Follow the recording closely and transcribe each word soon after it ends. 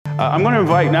I'm going to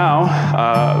invite now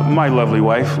my lovely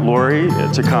wife, Lori,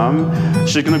 to come.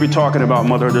 She's going to be talking about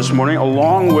motherhood this morning,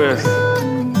 along with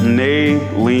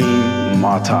Naylene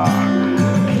Mata.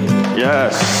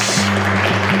 Yes.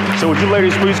 So would you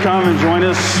ladies please come and join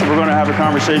us? We're going to have a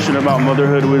conversation about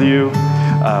motherhood with you.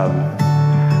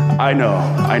 I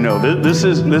know. This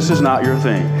is not your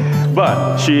thing,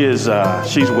 but she's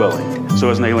willing. So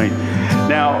is Naylene.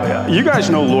 Now, you guys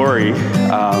know Lori,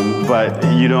 but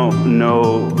you don't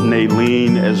know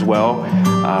Naylene as well.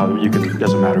 It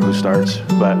doesn't matter who starts,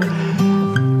 but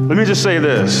let me just say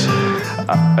this.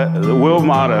 Will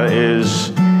Mata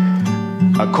is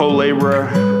a co-laborer,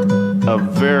 a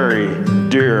very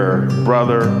dear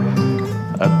brother,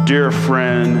 a dear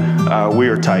friend. We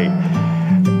are tight.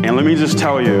 And let me just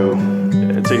tell you,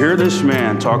 to hear this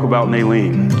man talk about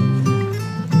Naylene,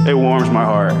 it warms my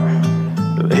heart.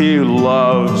 He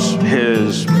loves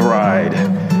his bride,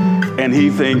 and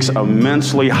he thinks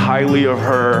immensely highly of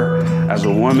her as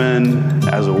a woman,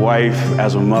 as a wife,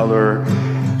 as a mother.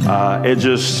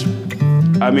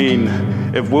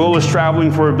 If Will is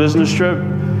traveling for a business trip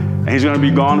and he's going to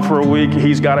be gone for a week,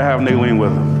 he's got to have Naylene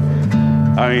with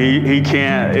him. I mean, he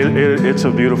can't. It's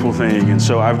a beautiful thing, and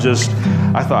so I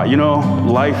thought,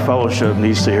 Life Fellowship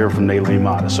needs to hear from Naylene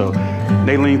Mata. So,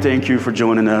 Naylene, thank you for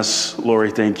joining us. Lori,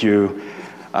 thank you.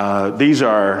 These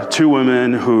are two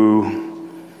women who,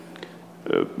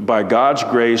 by God's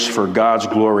grace, for God's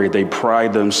glory, they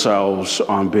pride themselves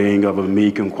on being of a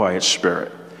meek and quiet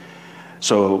spirit.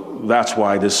 So that's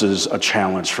why this is a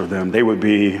challenge for them. They would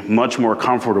be much more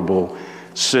comfortable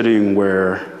sitting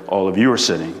where all of you are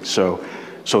sitting. So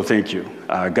thank you.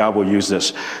 God will use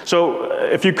this. So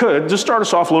if you could, just start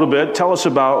us off a little bit. Tell us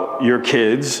about your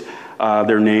kids,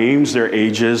 their names, their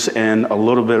ages, and a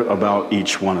little bit about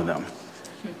each one of them.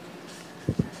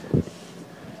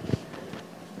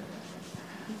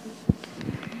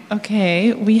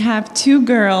 Okay, we have two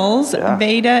girls. Yeah.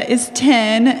 Veda is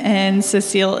 10 and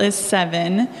Cecile is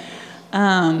 7.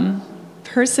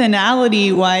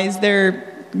 Personality-wise,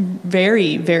 they're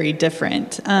very, very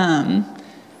different.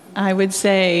 I would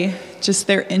say just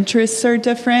their interests are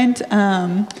different,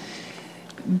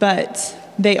 but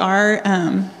they are,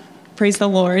 praise the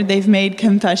Lord, they've made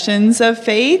confessions of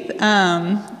faith,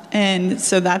 and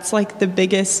so that's like the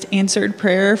biggest answered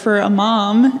prayer for a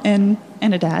mom and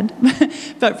a dad.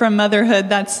 But from motherhood,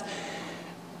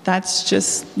 that's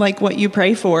just like what you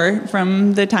pray for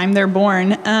from the time they're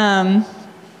born.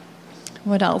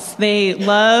 What else? They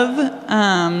love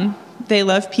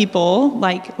people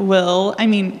like Will. I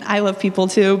mean, I love people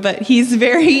too, but he's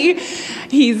very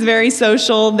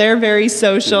social. They're very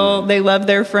social. They love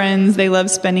their friends. They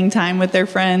love spending time with their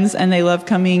friends, and they love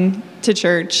coming to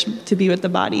church to be with the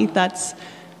body. That's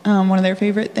one of their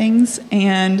favorite things.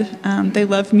 And they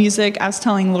love music. I was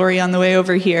telling Lori on the way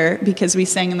over here, because we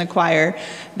sang in the choir,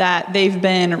 that they've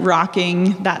been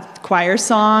rocking that choir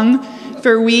song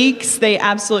for weeks. They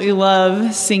absolutely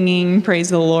love singing Praise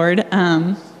the Lord.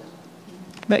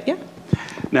 But yeah.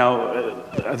 Now,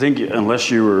 I think unless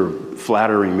you were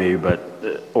flattering me,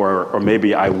 or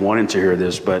maybe I wanted to hear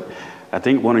this, but I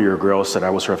think one of your girls said I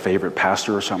was her favorite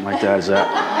pastor or something like that. Is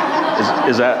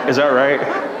that right?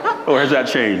 Or has that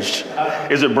changed?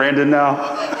 Is it Brandon now?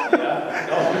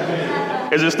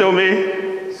 Is it still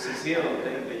me? Cecile, I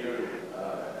think that you're, I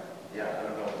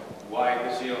don't know why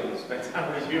Cecile spent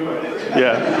time with you.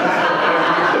 Yeah.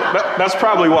 That's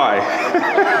probably why.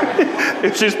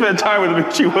 If she spent time with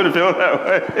me, she wouldn't feel that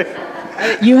way.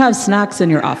 You have snacks in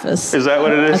your office. Is that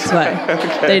what it is? That's why.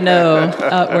 Okay. They know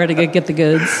where to get the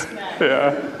goods.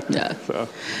 Yeah. So.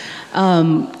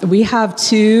 We have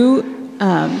two.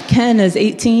 Ken is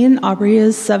 18. Aubrey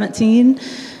is 17.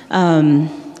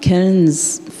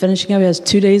 Ken's finishing up. He has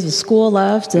 2 days of school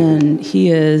left, and he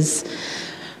is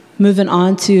moving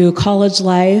on to college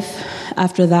life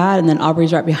after that. And then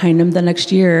Aubrey's right behind him the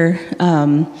next year.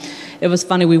 It was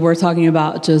funny. We were talking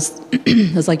about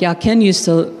it's like, yeah, Ken used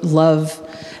to love.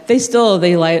 They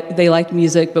liked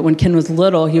music, but when Ken was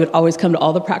little, he would always come to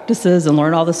all the practices and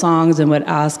learn all the songs, and would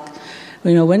ask,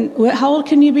 how old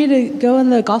can you be to go in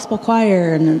the gospel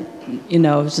choir? And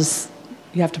it's just,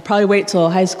 you have to probably wait till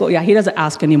high school. Yeah, he doesn't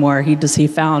ask anymore. He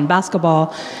found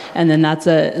basketball, and then that's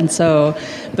it. And so,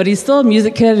 but he's still a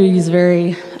music kid. He's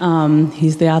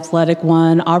he's the athletic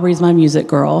one. Aubrey's my music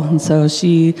girl, and so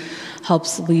she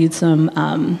helps lead some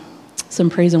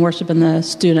praise and worship in the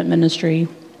student ministry.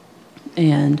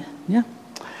 And yeah.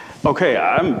 Okay,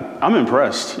 I'm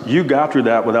impressed. You got through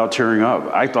that without tearing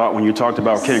up. I thought when you talked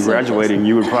about Ken graduating,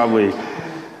 you would probably,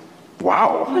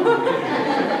 wow,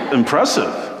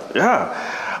 impressive.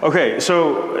 Yeah. Okay,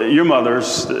 so your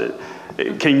mothers,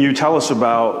 Can you tell us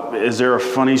about, is there a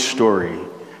funny story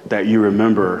that you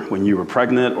remember when you were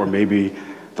pregnant, or maybe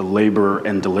the labor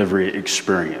and delivery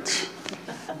experience?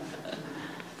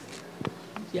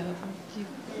 Yeah.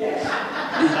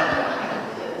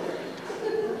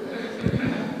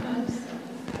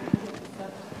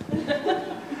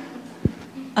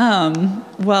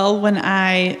 Well, when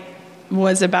I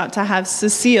was about to have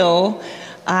Cecile,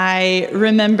 I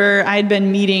remember I'd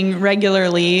been meeting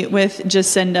regularly with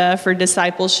Jacinda for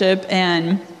discipleship,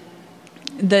 and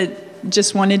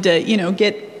just wanted to,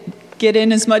 get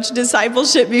in as much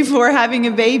discipleship before having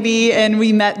a baby. And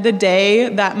we met the day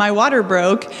that my water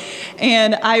broke,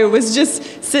 and I was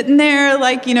just sitting there,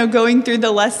 going through the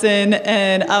lesson,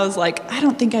 and I was like, I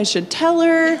don't think I should tell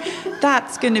her.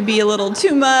 That's going to be a little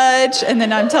too much. And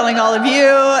then I'm telling all of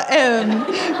you.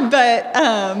 But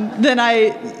then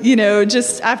I,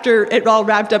 just after it all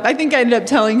wrapped up, I think I ended up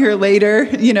telling her later,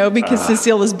 because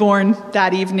Cecile was born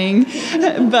that evening.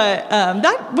 But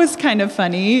that was kind of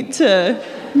funny to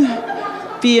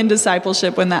be in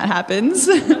discipleship when that happens.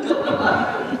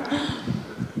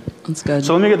 That's good.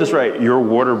 So let me get this right. Your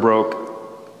water broke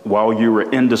while you were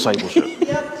in discipleship.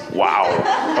 Yep. Wow.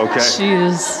 Okay.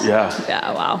 Jeez. Yeah.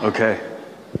 Yeah, wow. Okay.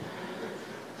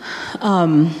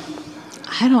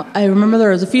 I remember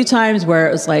there was a few times where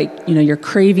it was like, you're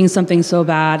craving something so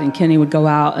bad, and Kenny would go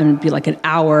out and it'd be like an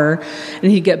hour,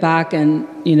 and he'd get back and,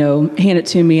 hand it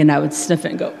to me, and I would sniff it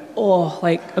and go, oh,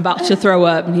 like about to throw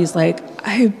up. And he's like,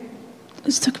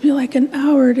 this took me like an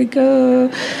hour to go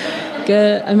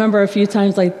get. I remember a few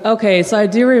times okay, so I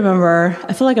do remember,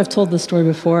 I feel like I've told this story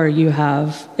before, you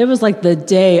have. It was like the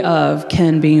day of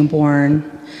Ken being born,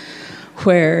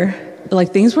 where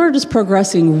things were just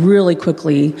progressing really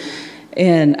quickly.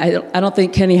 And I don't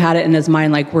think Kenny had it in his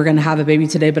mind, we're going to have a baby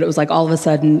today, but it was all of a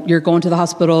sudden, you're going to the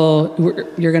hospital,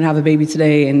 you're going to have a baby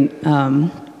today.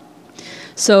 And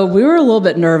so we were a little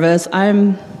bit nervous.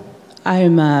 I'm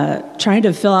trying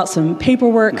to fill out some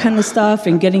paperwork kind of stuff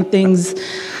and getting things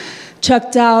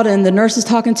checked out, and the nurse is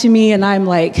talking to me, and I'm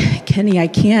like, Kenny, I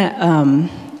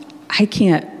can't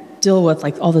deal with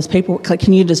all this paperwork.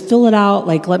 Can you just fill it out?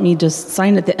 Let me just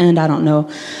sign at the end. I don't know.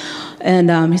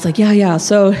 And he's like, yeah.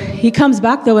 So he comes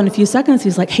back though in a few seconds.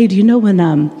 He's like, hey, do you know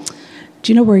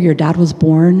where your dad was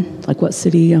born? What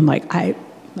city? I'm like, I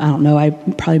don't know. I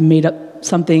probably made up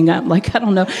something. I'm like, I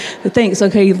don't know. Thanks.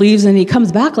 Okay, he leaves, and he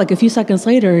comes back a few seconds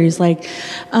later. He's like,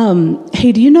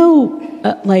 hey, do you know,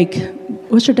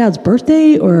 what's your dad's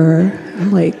birthday? Or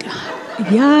I'm like,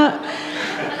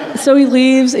 yeah. So he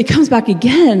leaves. He comes back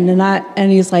again,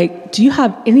 and he's like, do you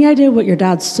have any idea what your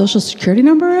dad's social security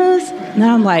number is? And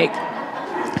I'm like,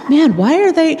 man, why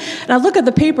are they? And I look at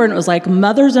the paper, and it was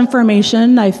mother's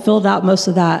information. I filled out most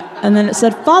of that, and then it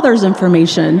said father's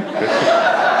information.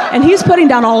 And he's putting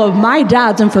down all of my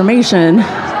dad's information.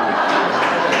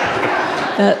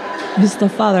 That he's the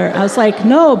father. I was like,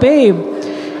 no, babe,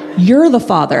 you're the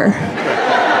father.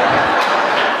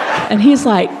 And he's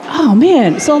like, oh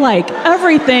man. So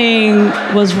everything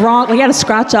was wrong. He had to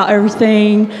scratch out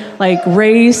everything.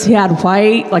 Race, he had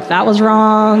white. that was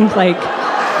wrong.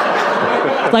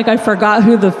 I forgot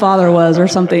who the father was or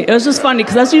something. It was just funny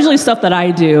because that's usually stuff that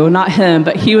I do, not him.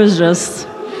 But he was just.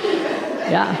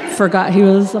 Yeah, forgot he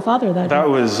was the father that day. That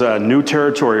was new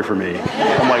territory for me.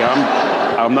 I'm like,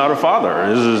 I'm not a father.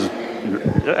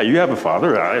 Yeah, you have a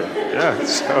father.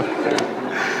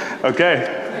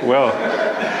 Okay. Well,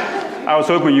 I was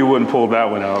hoping you wouldn't pull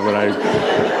that one out,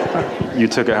 but you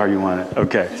took it how you wanted.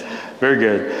 Okay, very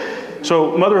good.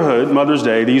 So motherhood, Mother's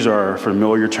Day, these are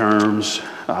familiar terms.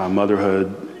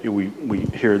 Motherhood, we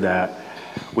hear that.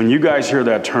 When you guys hear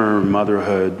that term,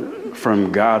 motherhood,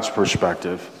 from God's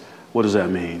perspective, what does that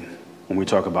mean when we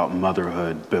talk about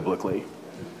motherhood biblically?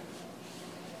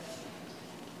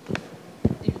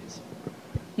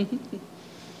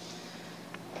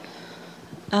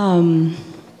 I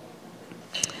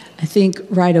think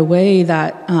right away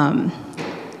that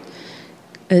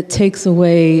it takes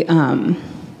away kind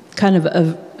of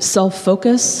a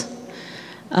self-focus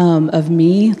of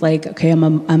me. Okay, I'm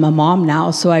a mom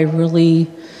now, so I really.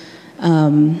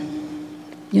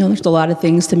 There's a lot of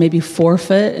things to maybe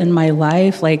forfeit in my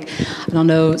life. I don't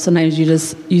know, sometimes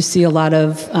you see a lot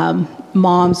of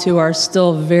moms who are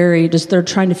still they're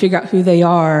trying to figure out who they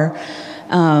are,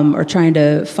 or trying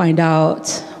to find out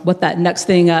what that next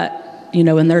thing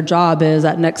in their job is,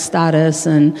 that next status.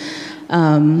 And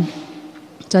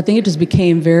so I think it just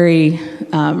became very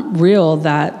real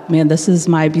that, man, this is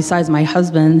besides my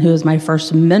husband, who is my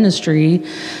first ministry,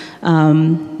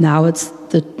 now it's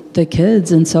the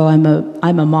kids. And so I'm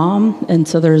a mom, and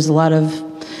so there's a lot of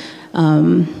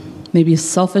maybe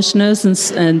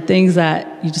selfishness and things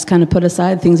that you just kind of put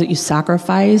aside, things that you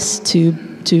sacrifice to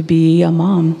be a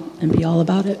mom and be all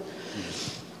about it.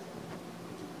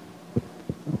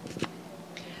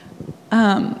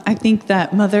 I think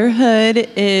that motherhood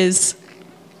is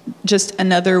just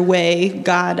another way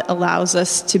God allows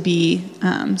us to be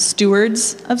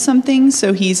stewards of something.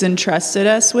 So he's entrusted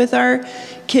us with our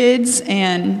kids,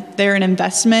 and they're an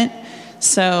investment.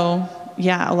 So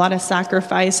yeah, a lot of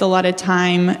sacrifice, a lot of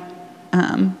time.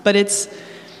 But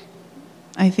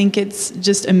I think it's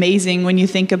just amazing when you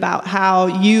think about how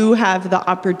you have the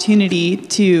opportunity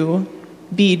to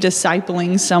be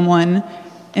discipling someone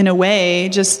in a way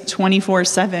just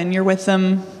 24/7. You're with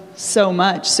them so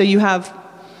much. So you have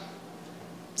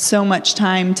so much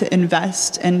time to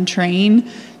invest and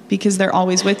train because they're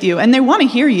always with you. And they want to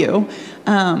hear you.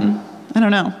 I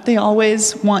don't know. They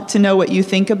always want to know what you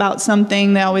think about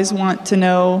something. They always want to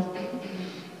know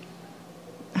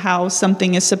how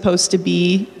something is supposed to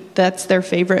be. That's their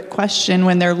favorite question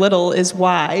when they're little, is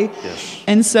why. Yes.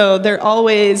 And so there are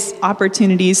always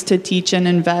opportunities to teach and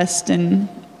invest. And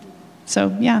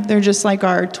so, yeah, they're just like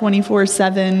our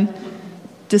 24/7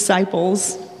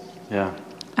 disciples Yeah.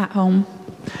 at home.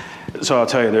 So I'll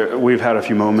tell you, we've had a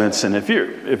few moments, and if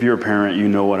you're a parent, you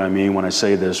know what I mean when I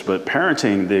say this, but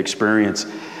parenting, the experience,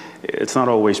 it's not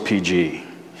always PG.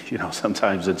 You know,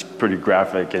 sometimes it's pretty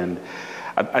graphic, and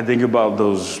I think about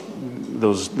those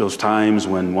times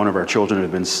when one of our children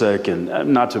had been sick, and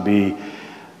not to be,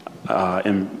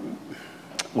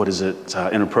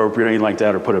 inappropriate or anything like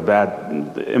that, or put a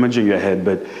bad image in your head,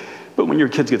 but when your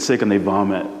kids get sick and they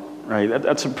vomit, right?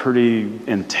 That's a pretty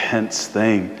intense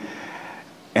thing.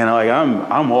 And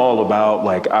I'm all about,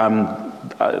 I'm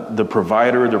the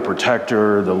provider, the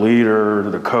protector, the leader,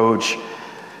 the coach,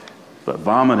 but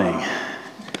vomiting,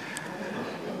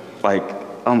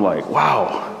 I'm like,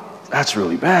 wow, that's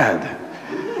really bad.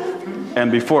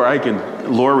 And before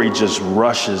Lori just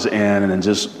rushes in and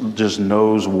just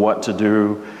knows what to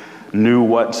do, knew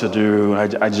what to do.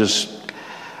 I just,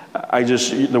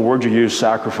 the word you use,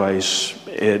 sacrifice,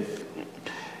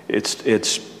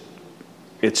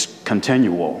 it's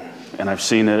continual. And I've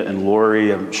seen it in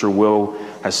Lori, I'm sure Will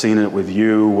has seen it with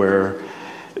you, where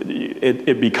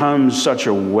it becomes such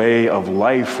a way of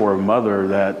life for a mother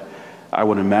that I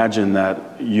would imagine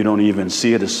that you don't even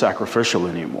see it as sacrificial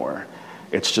anymore.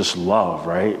 It's just love,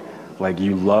 right? Like,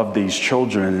 you love these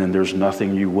children and there's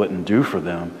nothing you wouldn't do for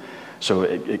them. So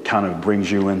it kind of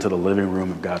brings you into the living room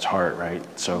of God's heart, right?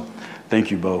 So thank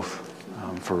you both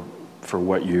for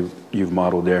what you've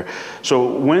modeled there.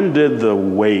 So when did the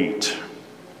weight,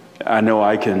 I know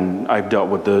I've dealt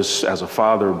with this as a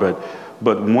father,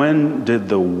 but when did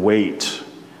the weight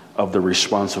of the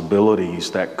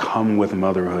responsibilities that come with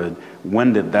motherhood,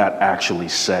 when did that actually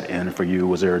set in for you?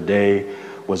 Was there a day,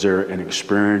 was there an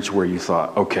experience where you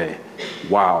thought, okay,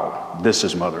 wow, this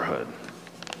is motherhood?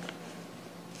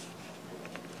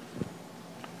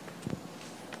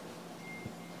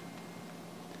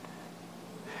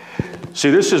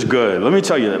 See, this is good. Let me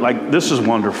tell you, this is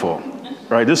wonderful,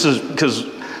 right? This is because,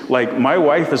 my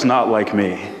wife is not like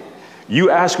me. You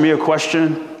ask me a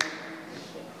question,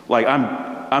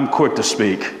 I'm quick to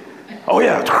speak. Oh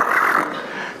yeah.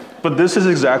 But this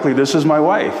is my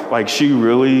wife. She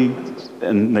really,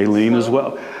 and Naylene as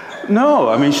well. No,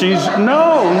 I mean,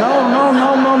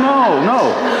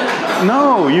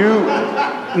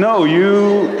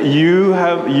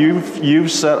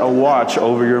 you've set a watch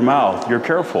over your mouth. You're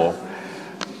careful.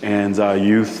 And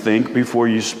you think before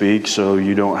you speak, so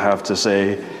you don't have to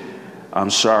say, I'm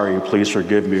sorry, please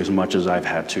forgive me, as much as I've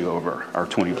had to over our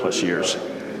 20 plus years.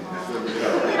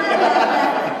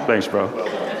 Thanks, bro.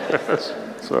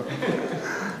 So.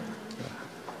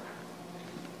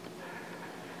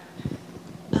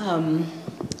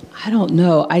 I don't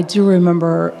know. I do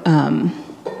remember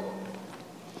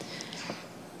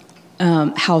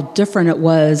how different it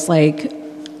was,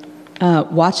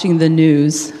 watching the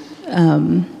news.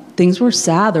 Things were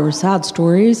sad. There were sad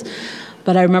stories.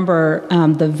 But I remember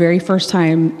the very first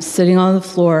time sitting on the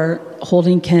floor,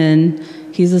 holding Ken.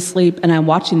 He's asleep, and I'm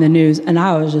watching the news, and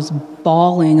I was just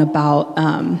bawling about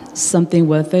something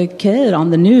with a kid on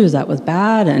the news that was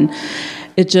bad, and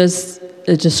it just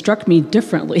struck me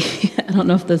differently. I don't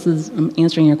know if I'm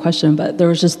answering your question, but there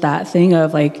was just that thing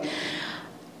of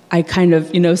I kind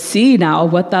of, see now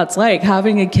what that's like,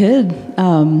 having a kid,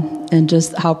 and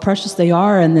just how precious they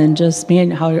are, and then just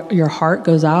how your heart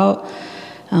goes out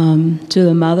to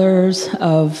the mothers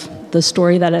of the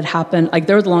story that had happened.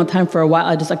 There was a long time, for a while,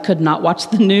 I could not watch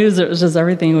the news. It was just,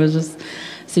 everything was just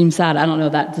seemed sad. I don't know,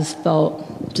 that just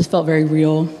felt very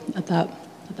real at that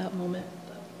moment.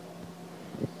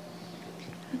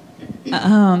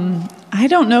 I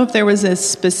don't know if there was a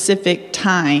specific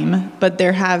time, but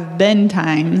there have been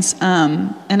times.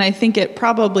 And I think it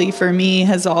probably for me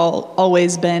has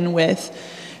always been with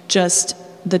just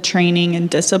the training and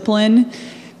discipline,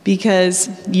 because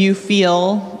you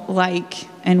feel like,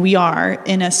 and we are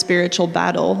in a spiritual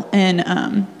battle,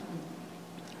 and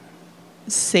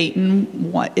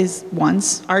Satan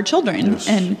wants our children.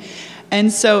 Yes.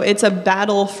 And so it's a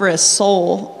battle for a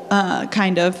soul,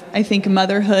 kind of, I think,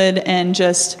 motherhood and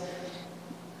just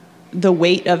the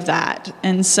weight of that.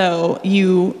 And so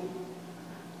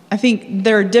I think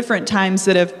there are different times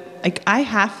that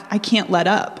I can't let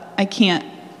up. I can't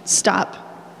stop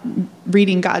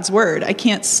reading God's word. I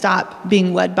can't stop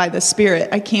being led by the Spirit.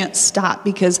 I can't stop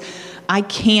because I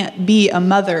can't be a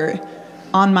mother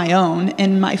on my own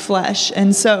in my flesh.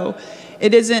 And so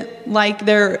it isn't like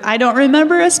I don't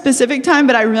remember a specific time,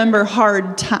 but I remember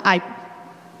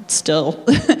still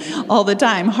all the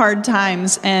time, hard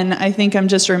times. And I think I'm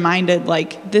just reminded,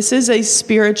 like, this is a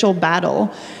spiritual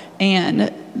battle,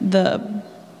 and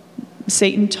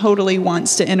Satan totally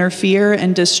wants to interfere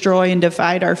and destroy and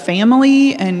divide our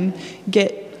family and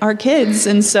get our kids.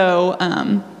 And so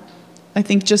I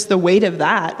think just the weight of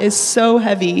that is so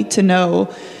heavy, to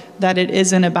know that it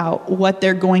isn't about what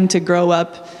they're going to grow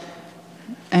up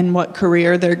and what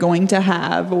career they're going to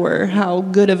have, or how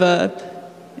good of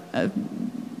a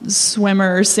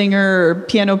swimmer or singer or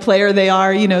piano player they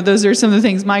are. Those are some of the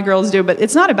things my girls do, but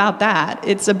it's not about that.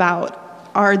 It's about,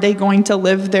 are they going to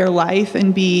live their life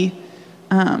and be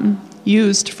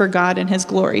used for God and His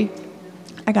glory?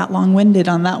 I got long-winded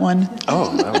on that one.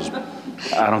 Oh,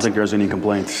 I don't think there's any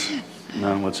complaints,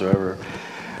 none whatsoever.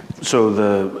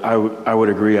 So I would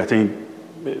agree. I think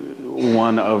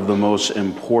one of the most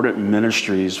important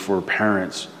ministries for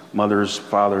parents, mothers,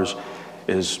 fathers,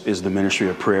 is the ministry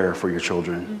of prayer for your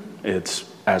children. Mm-hmm. It's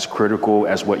as critical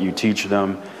as what you teach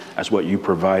them, as what you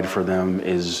provide for them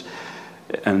is.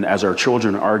 And as our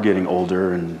children are getting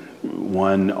older, and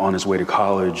one on his way to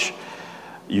college,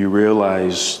 you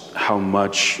realize how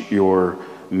much your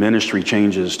ministry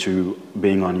changes to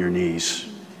being on your knees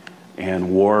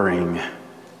and warring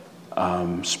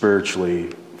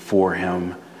spiritually for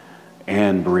him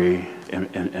and Bree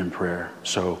in prayer.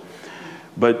 So,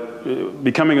 but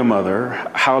becoming a mother,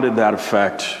 how did that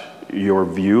affect your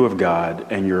view of God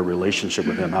and your relationship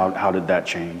with Him? How did that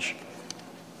change?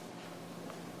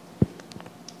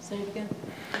 Say it again.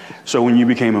 So when you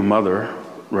became a mother,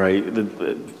 right?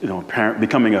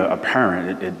 Becoming a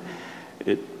parent,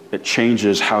 it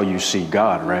changes how you see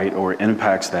God, right? Or it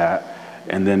impacts that,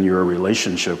 and then your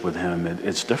relationship with Him,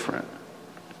 it's different.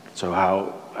 So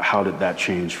how did that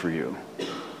change for you?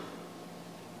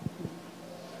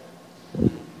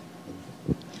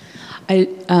 I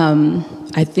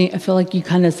feel like you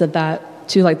kind of said that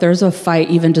too. Like, there's a fight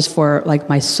even just for like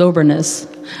my soberness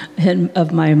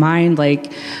of my mind.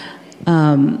 Like,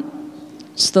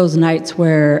 just those nights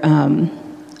where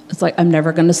it's like I'm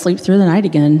never going to sleep through the night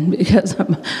again, because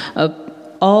I'm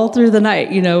up all through the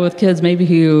night. With kids maybe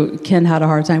who had a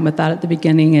hard time with that at the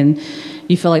beginning, and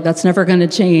you feel like that's never going to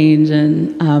change.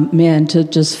 And to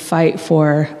just fight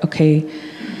for, okay,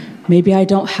 maybe I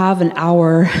don't have an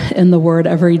hour in the Word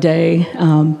every day,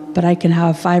 but I can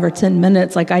have 5 or 10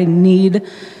 minutes. Like, I need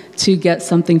to get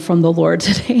something from the Lord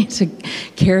today to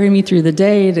carry me through the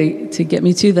day, to get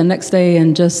me to the next day,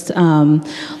 and just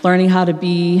learning how to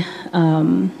be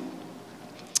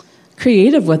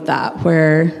creative with that,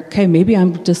 where, okay, maybe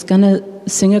I'm just going to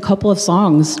sing a couple of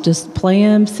songs, just play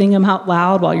them, sing them out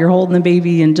loud while you're holding the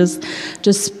baby, and just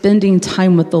spending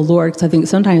time with the Lord, because I think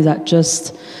sometimes that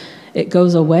it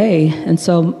goes away. And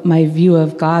so my view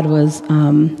of God was,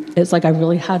 it's like I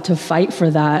really had to fight for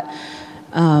that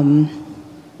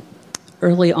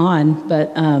early on.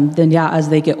 But then, as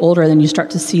they get older, then you start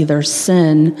to see their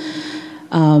sin,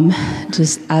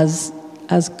 just as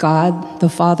God the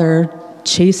Father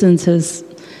chastens his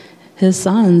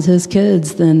sons, his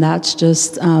kids. Then that's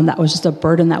just that was just a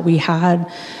burden that we had,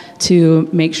 to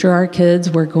make sure our kids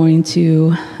were going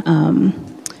to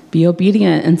be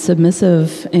obedient and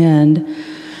submissive. And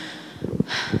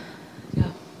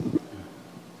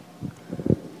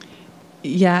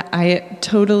yeah, I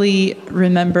totally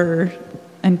remember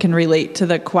and can relate to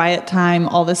the quiet time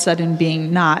all of a sudden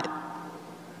being not,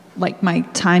 like, my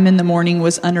time in the morning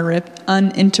was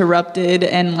uninterrupted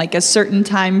and like a certain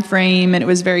time frame, and it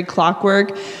was very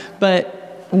clockwork.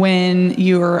 But when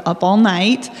you're up all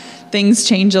night, things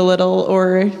change a little,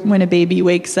 or when a baby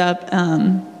wakes up.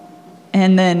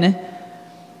 And then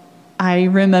I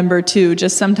remember too,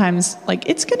 just sometimes, like,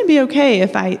 it's going to be okay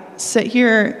if I sit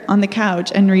here on the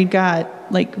couch and read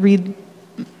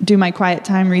do my quiet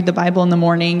time, read the Bible in the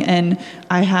morning, and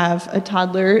I have a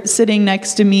toddler sitting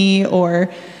next to me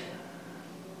or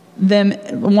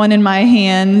one in my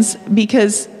hands,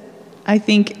 because I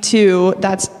think too,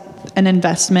 that's an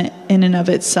investment in and of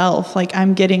itself. Like,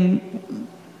 I'm getting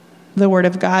the Word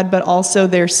of God, but also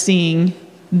they're seeing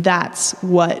that's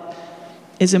what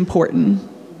is important.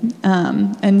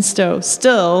 And so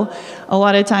still, a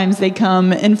lot of times they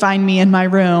come and find me in my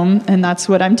room, and that's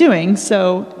what I'm doing.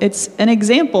 So it's an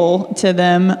example to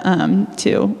them,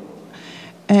 too.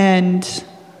 And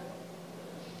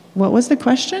what was the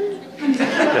question?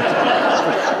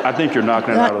 I think you're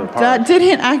knocking it out of the park. That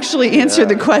didn't actually answer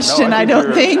the question, No, I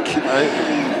don't think.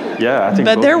 I think.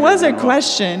 But there was a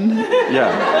question.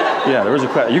 Yeah, there was a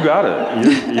question. You got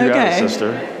it. You got Okay. it,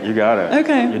 sister. You got it.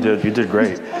 Okay. You did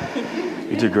great.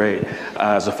 You did great.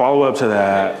 As a follow-up to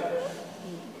that,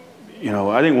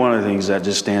 I think one of the things that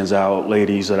just stands out,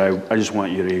 ladies, that I just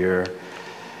want you to hear,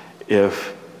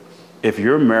 if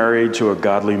you're married to a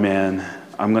godly man,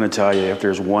 I'm going to tell you, if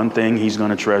there's one thing he's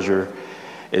going to treasure,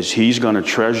 is he's going to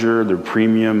treasure the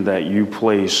premium that you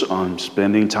place on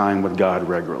spending time with God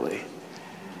regularly.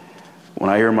 When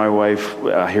I hear my wife,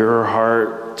 I hear her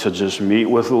heart to just meet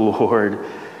with the Lord,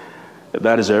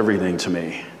 that is everything to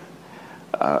me.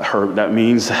 That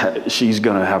means that she's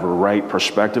going to have a right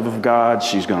perspective of God.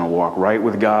 She's going to walk right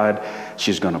with God.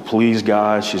 She's going to please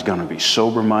God. She's going to be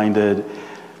sober-minded.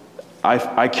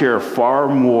 I care far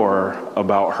more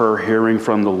about her hearing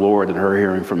from the Lord than her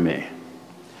hearing from me.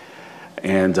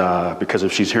 And because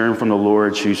if she's hearing from the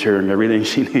Lord, she's hearing everything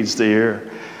she needs to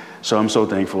hear. So I'm so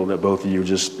thankful that both of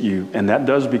you and that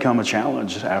does become a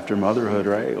challenge after motherhood,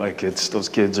 right? Like, it's those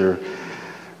kids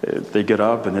they get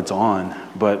up and it's on.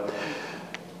 But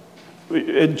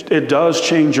it does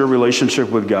change your relationship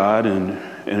with God, and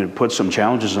it puts some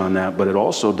challenges on that, but it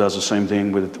also does the same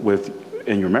thing with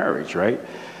in your marriage, right?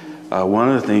 One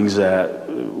of the things that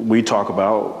we talk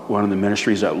about, one of the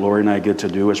ministries that Lori and I get to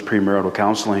do is premarital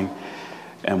counseling.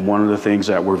 And one of the things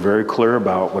that we're very clear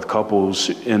about with couples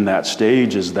in that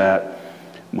stage is that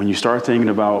when you start thinking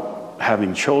about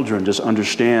having children, just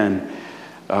understand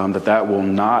that will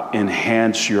not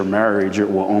enhance your marriage,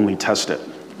 it will only test it.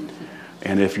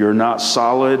 And if you're not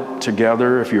solid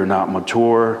together, if you're not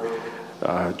mature,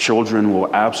 children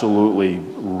will absolutely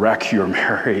wreck your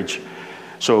marriage.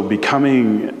 So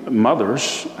becoming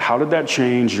mothers, how did that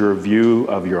change your view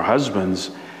of your husbands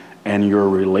and your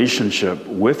relationship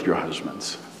with your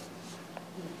husbands?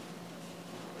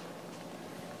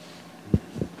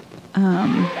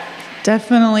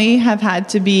 Definitely have had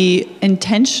to be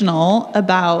intentional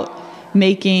about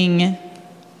making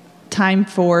time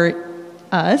for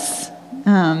us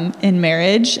in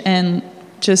marriage, and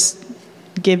just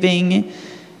giving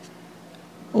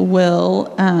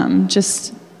Will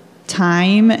just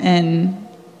time and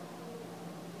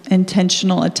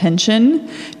intentional attention,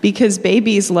 because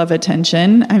babies love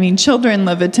attention. I mean, children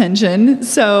love attention,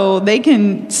 so they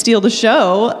can steal the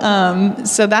show.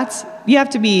 So I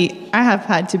have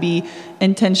had to be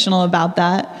intentional about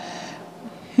that.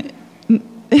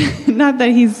 Not that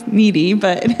he's needy,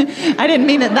 but I didn't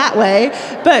mean it that way.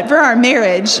 But for our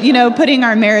marriage, putting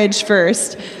our marriage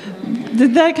first.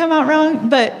 Did that come out wrong?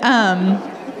 But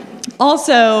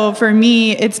also for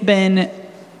me, it's been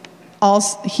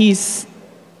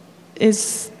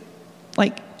is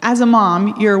like, as a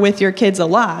mom, you're with your kids a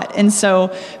lot. And so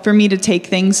for me to take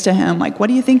things to him, like, what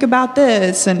do you think about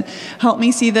this? And help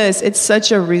me see this. It's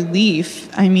such a relief.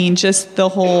 I mean, just the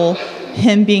whole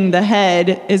him being the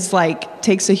head is like,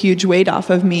 takes a huge weight off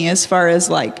of me, as far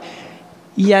as like,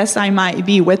 yes, I might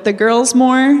be with the girls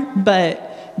more,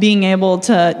 but being able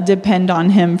to depend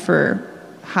on him for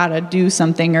how to do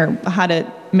something, or how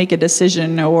to make a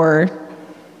decision, or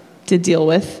to deal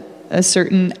with a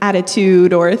certain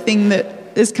attitude or a thing that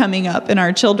is coming up in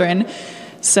our children.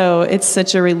 So it's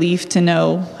such a relief to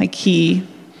know, like,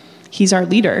 he's our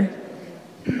leader.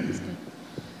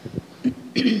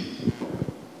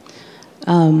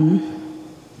 I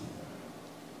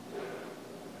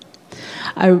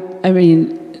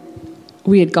mean,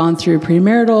 we had gone through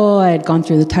premarital, I had gone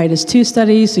through the Titus 2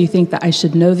 study, so you think that I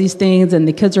should know these things, and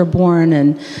the kids are born,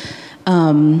 and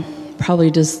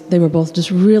they were both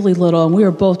just really little, and we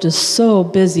were both just so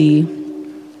busy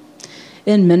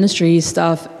in ministry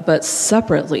stuff, but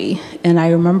separately. And I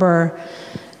remember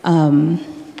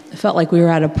it felt like we were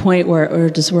at a point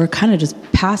where we're kind of just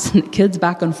passing the kids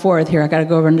back and forth. Here, I got to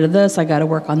go over into this, I got to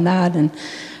work on that. And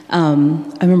I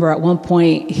remember at one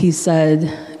point he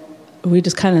said, we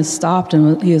just kind of stopped,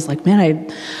 and he was like,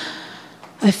 man,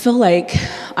 I feel like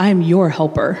I'm your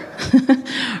helper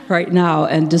right now.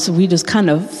 And we just kind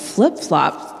of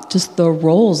flip-flopped just the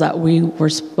roles that we were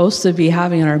supposed to be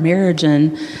having in our marriage.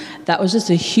 And that was just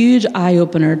a huge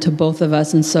eye-opener to both of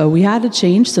us. And so we had to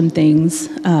change some things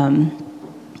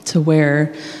to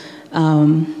where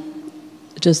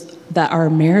just that our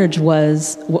marriage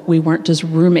was, we weren't just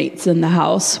roommates in the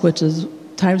house, which is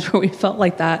times where we felt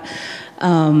like that.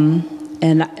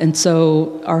 And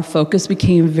so our focus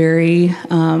became very,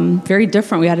 very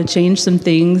different. We had to change some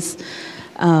things.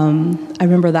 I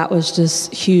remember that was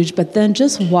just huge. But then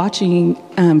just watching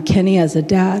Kenny as a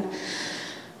dad,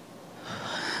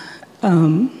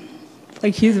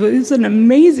 like he's an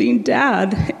amazing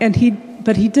dad,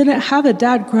 but he didn't have a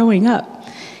dad growing up.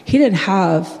 He didn't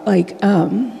have like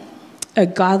a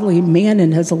godly man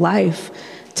in his life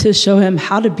to show him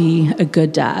how to be a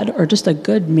good dad or just a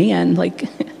good man. Like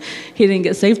he didn't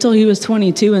get saved till he was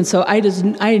 22, and so I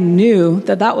knew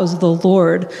that was the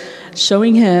Lord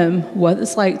showing him what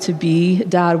it's like to be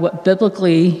dad, what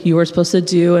biblically you were supposed to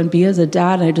do and be as a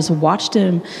dad. And I just watched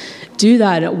him do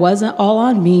that. It wasn't all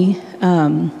on me.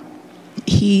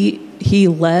 He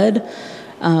led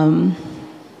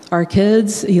our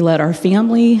kids. He led our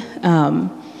family.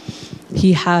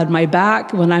 He had my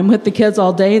back when I'm with the kids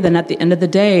all day. Then at the end of the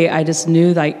day, I just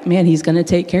knew, like, man, he's going to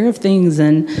take care of things.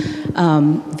 And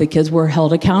the kids were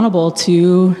held accountable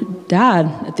to dad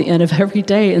at the end of every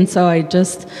day. And so I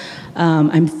just,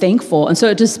 I'm thankful. And so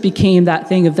it just became that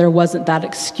thing of there wasn't that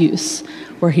excuse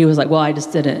where he was like, well, I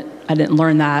didn't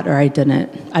learn that, or I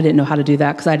didn't know how to do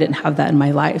that because I didn't have that in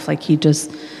my life. Like he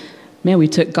just, man, we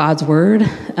took God's word.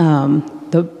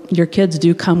 Your kids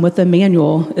do come with a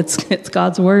manual. It's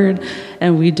God's word,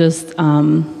 and we just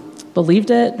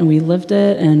believed it, and we lived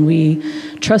it, and we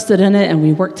trusted in it, and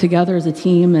we worked together as a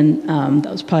team. And that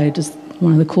was probably just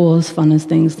one of the coolest, funnest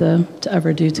things to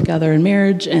ever do together in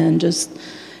marriage, and just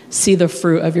see the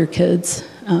fruit of your kids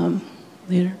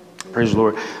later. Praise the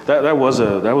Lord. That was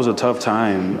a tough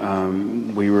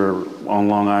time. We were on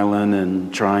Long Island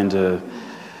and trying to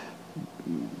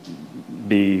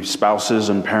be spouses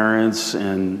and parents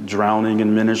and drowning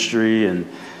in ministry, and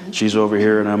she's over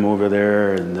here and I'm over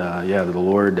there, and the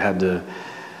Lord had to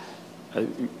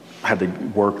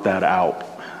work that out.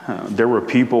 There were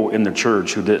people in the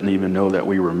church who didn't even know that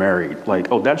we were married. Like,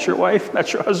 oh, that's your wife?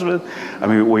 That's your husband? I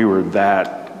mean, we were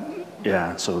that,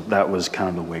 so that was kind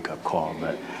of the wake-up call.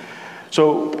 But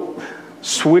so,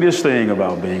 sweetest thing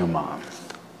about being a mom,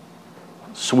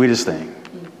 sweetest thing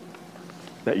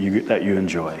that you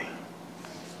enjoy.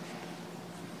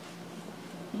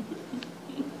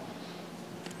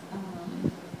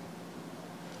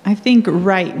 I think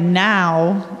right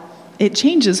now, it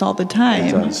changes all the time.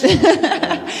 It does.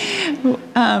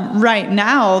 Right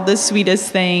now, the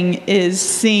sweetest thing is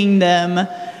seeing them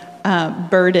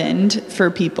burdened for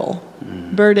people,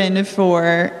 burdened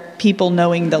for people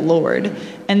knowing the Lord.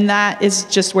 And that is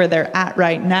just where they're at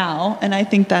right now. And I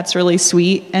think that's really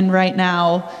sweet. And right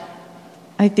now,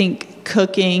 I think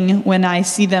cooking, when I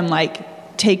see them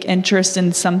like take interest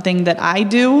in something that I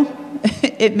do,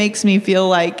 it makes me feel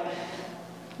like,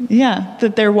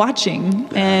 that they're watching.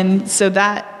 And so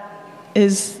that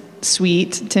is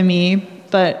sweet to me,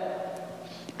 but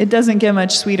it doesn't get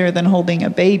much sweeter than holding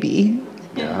a baby.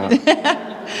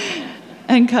 Yeah.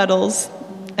 And cuddles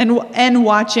and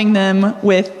watching them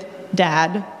with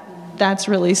dad. That's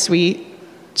really sweet.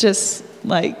 Just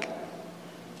like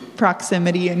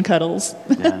proximity and cuddles.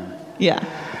 Yeah.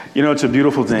 You know, it's a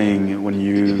beautiful thing when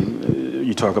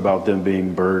you talk about them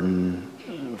being burdened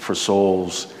for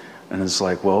souls. And it's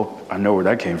like, well, I know where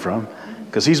that came from,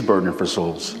 because he's burdened for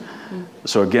souls.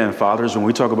 So again, fathers, when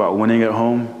we talk about winning at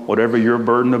home, whatever you're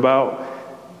burdened about,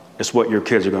 it's what your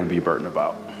kids are going to be burdened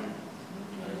about.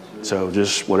 So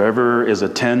just whatever is a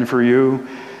 10 for you,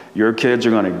 your kids are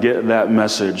going to get that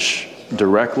message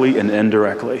directly and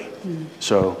indirectly.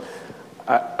 So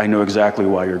I know exactly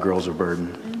why your girls are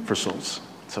burdened for souls.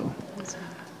 So.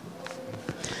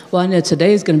 Well, I know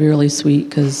today's going to be really sweet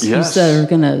because you said we're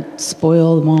going to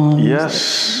spoil the moms. Yes.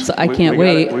 So I can't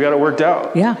wait. We got it worked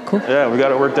out. Yeah, cool. Yeah, we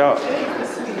got it worked out.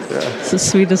 It's the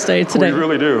sweetest day today. We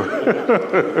really do.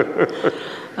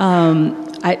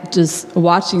 I just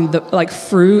watching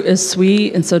fruit is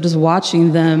sweet, and so just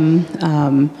watching them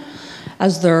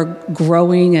as they're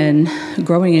growing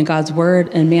in God's word,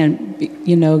 and man,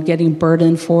 getting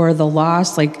burdened for the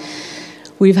lost. Like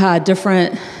we've had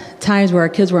different times where our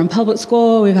kids were in public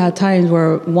school. We've had times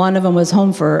where one of them was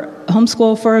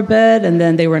homeschool for a bit, and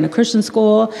then they were in a Christian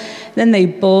school. Then they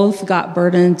both got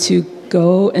burdened to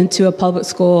go into a public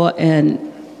school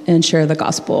and share the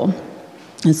gospel.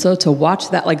 And so to watch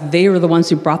that, like they were the ones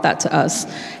who brought that to us.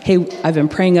 Hey, I've been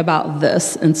praying about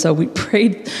this. And so we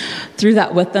prayed through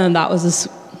that with them. That was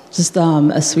just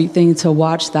a sweet thing to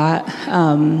watch that.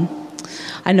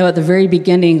 I know at the very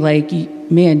beginning, like,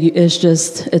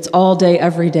 it's all day,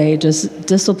 every day, just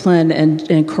discipline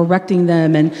and correcting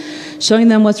them and showing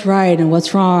them what's right and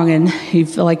what's wrong. And you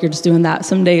feel like you're just doing that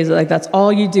some days, like that's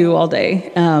all you do all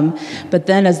day. But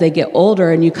then as they get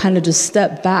older and you kind of just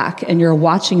step back and you're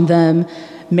watching them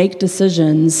make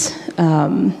decisions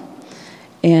and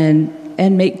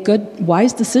make good,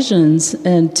 wise decisions,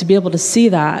 and to be able to see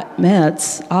that, man,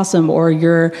 that's awesome. Or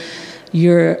you're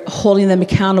holding them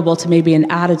accountable to maybe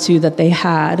an attitude that they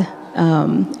had,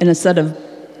 and instead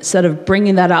of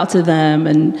bringing that out to them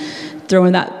and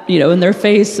throwing that, in their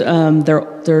face,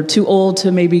 they're too old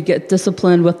to maybe get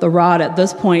disciplined with the rod at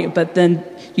this point. But then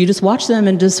you just watch them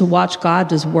and just watch God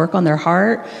just work on their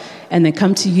heart, and then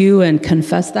come to you and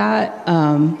confess that.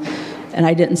 And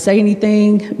I didn't say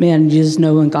anything. Man, you just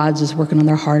know when God's just working on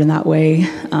their heart in that way.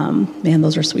 Man,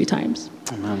 those are sweet times.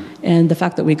 Amen. And the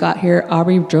fact that we got here,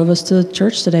 Aubrey drove us to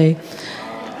church today,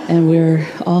 and we're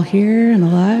all here and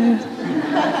alive.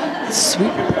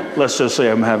 Sweet. Let's just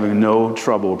say I'm having no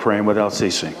trouble praying without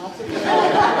ceasing.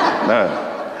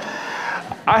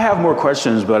 I have more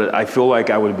questions, but I feel like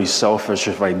I would be selfish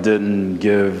if I didn't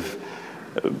give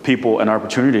people an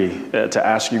opportunity to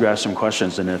ask you guys some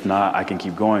questions, and if not, I can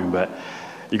keep going. But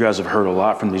you guys have heard a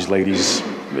lot from these ladies.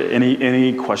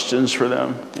 Any questions for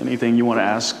them? Anything you want to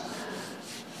ask?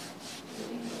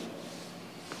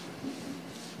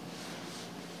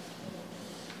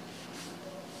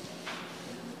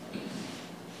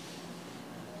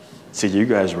 See, you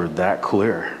guys were that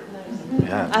clear.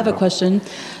 Yeah. I have a question.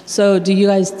 So do you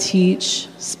guys teach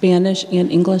Spanish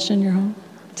and English in your home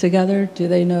together? Do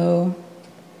they know?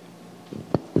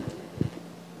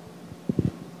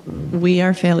 We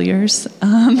are failures.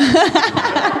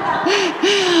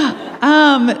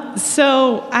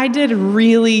 So I did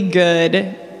really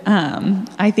good.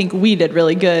 I think we did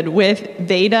really good with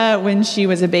Veda when she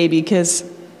was a baby, because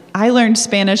I learned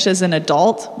Spanish as an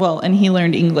adult, and he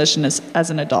learned English as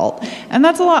an adult. And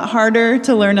that's a lot harder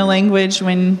to learn a language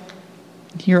when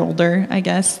you're older, I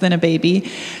guess, than a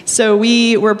baby. So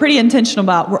we were pretty intentional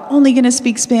about, we're only going to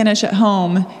speak Spanish at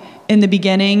home in the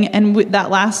beginning, and that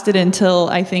lasted until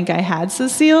I think I had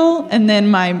Cecile, and then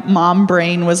my mom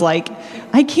brain was like,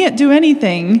 I can't do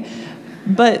anything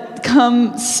but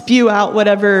come spew out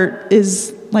whatever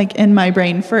is like in my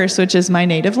brain first, which is my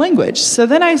native language. So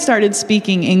then I started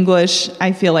speaking English,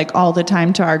 I feel like all the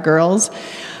time to our girls.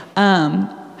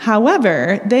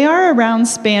 However, they are around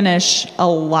Spanish a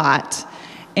lot,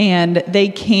 and they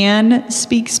can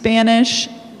speak Spanish.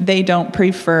 They don't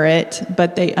prefer it,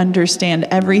 but they understand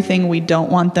everything we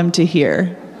don't want them to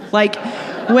hear. Like,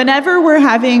 whenever we're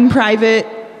having private,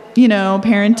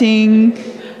 parenting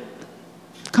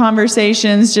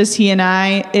conversations, just he and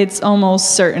I, it's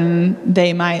almost certain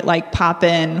they might like pop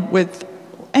in with,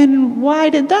 and why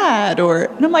did that?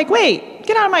 And I'm like, wait,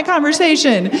 get out of my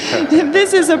conversation.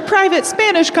 This is a private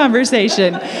Spanish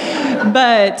conversation.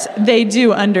 But they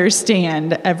do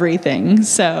understand everything.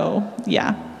 So,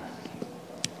 yeah.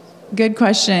 Good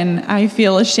question. I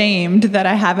feel ashamed that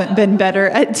I haven't been better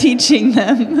at teaching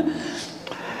them.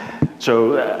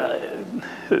 So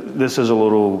this is a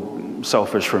little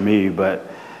selfish for me, but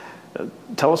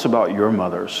tell us about your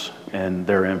mothers and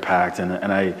their impact. And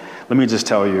let me just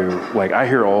tell you, like, I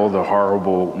hear all the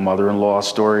horrible mother-in-law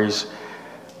stories.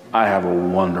 I have a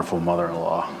wonderful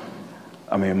mother-in-law.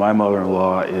 I mean, my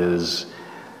mother-in-law is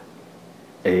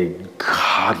a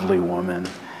godly woman.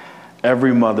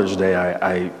 Every Mother's Day,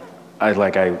 I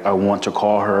want to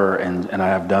call her, and I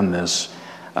have done this,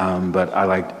 but I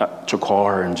like to call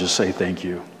her and just say thank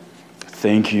you.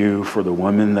 Thank you for the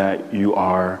woman that you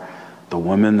are, the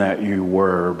woman that you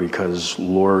were, because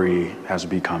Lori has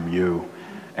become you,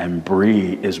 and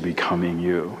Bree is becoming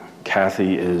you.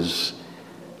 Kathy is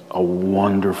a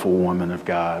wonderful woman of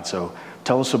God. So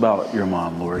tell us about your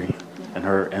mom, Lori, and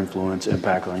her influence,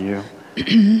 impact on you.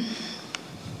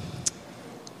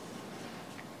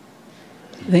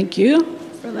 Thank you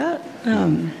for that.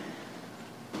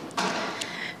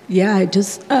 I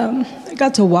just I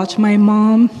got to watch my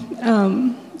mom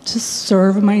just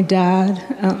serve my dad.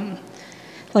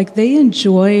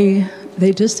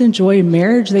 They just enjoy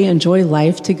marriage. They enjoy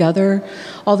life together.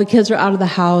 All the kids are out of the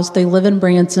house. They live in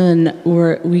Branson,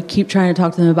 where we keep trying to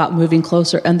talk to them about moving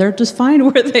closer, and they're just fine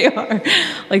where they are.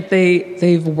 Like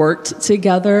they've worked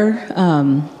together.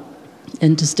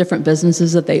 And just different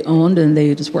businesses that they owned, and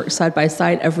they just worked side by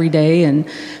side every day, and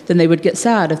then they would get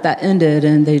sad if that ended,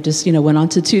 and they just went on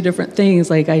to two different things.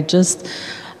 Like she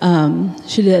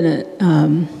didn't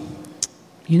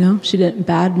she didn't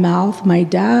badmouth my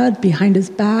dad behind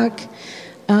his back.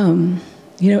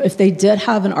 if they did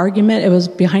have an argument, it was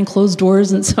behind closed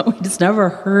doors, and so we just never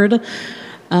heard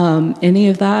any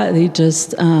of that. They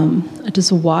just, I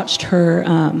just watched her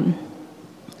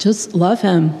just love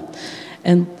him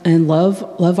and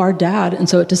love our dad, and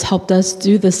so it just helped us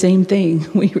do the same thing.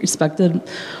 We respected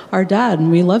our dad,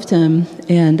 and we loved him,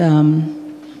 and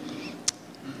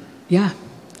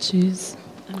she's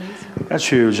amazing. That's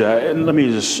huge. And let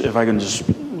me just, if I can just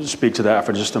speak to that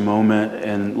for just a moment.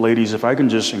 And ladies, if I can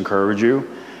just encourage you,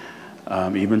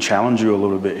 even challenge you a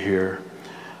little bit here.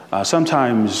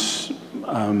 Sometimes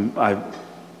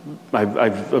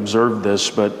I've observed this,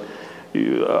 but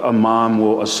a mom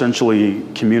will essentially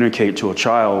communicate to a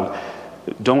child,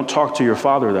 don't talk to your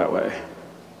father that way.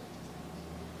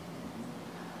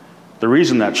 The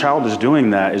reason that child is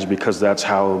doing that is because that's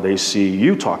how they see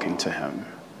you talking to him.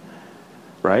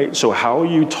 Right? So how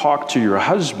you talk to your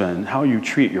husband, how you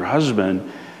treat your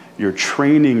husband, you're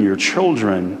training your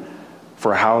children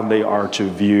for how they are to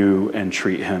view and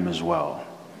treat him as well.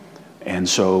 And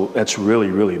so that's really,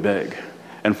 really big.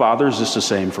 And fathers, it's the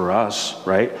same for us,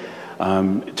 right?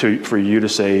 For you to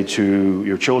say to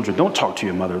your children, don't talk to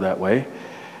your mother that way.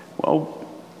 Well,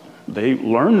 they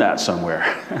learned that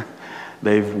somewhere.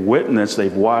 They've witnessed,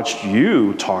 they've watched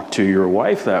you talk to your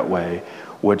wife that way,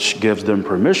 which gives them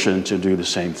permission to do the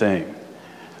same thing.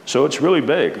 So it's really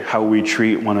big how we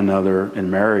treat one another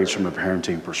in marriage from a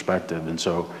parenting perspective. And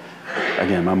so,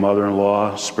 again, my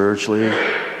mother-in-law, spiritually,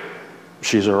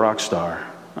 she's a rock star.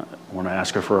 I want to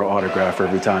ask her for an autograph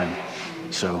every time.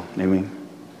 So, Amy?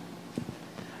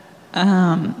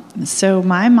 So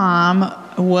my mom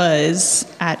was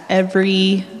at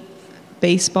every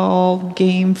baseball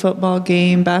game, football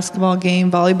game, basketball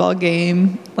game, volleyball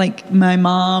game. Like, my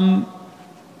mom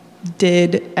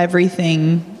did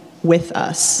everything with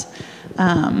us.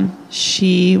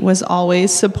 She was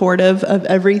always supportive of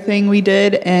everything we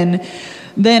did. And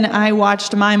then I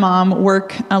watched my mom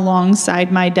work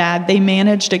alongside my dad. They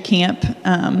managed a camp,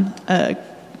 a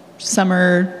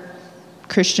summer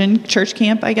Christian church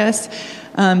camp, I guess,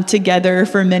 together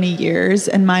for many years.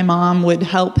 And my mom would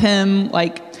help him,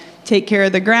 take care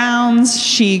of the grounds.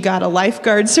 She got a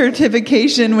lifeguard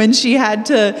certification when she had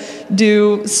to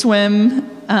do the swim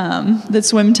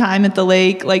time at the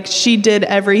lake. She did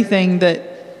everything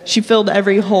she filled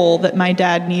every hole that my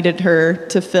dad needed her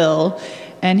to fill.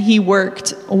 And he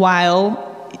worked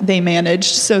while they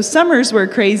managed. So summers were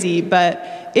crazy,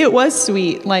 but it was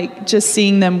sweet, just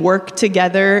seeing them work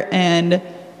together. And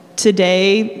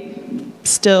today,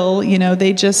 still,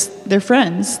 they're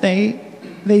friends.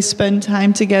 They spend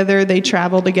time together, they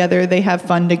travel together, they have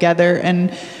fun together.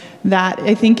 And that,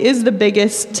 I think, is the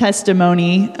biggest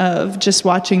testimony of just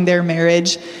watching their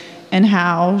marriage and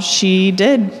how she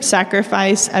did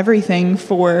sacrifice everything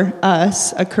for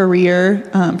us, a career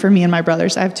for me and my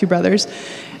brothers. I have 2 brothers.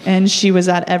 And she was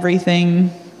at everything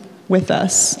with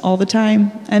us all the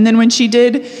time. And then when she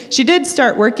did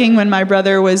start working when my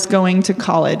brother was going to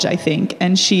college, I think,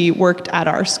 and she worked at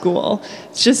our school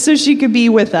just so she could be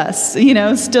with us,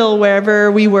 still wherever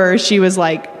we were, she was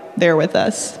there with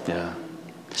us. Yeah.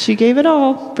 She gave it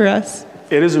all for us.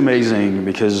 It is amazing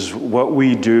because what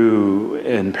we do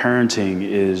in parenting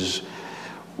is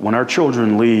when our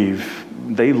children leave,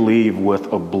 they leave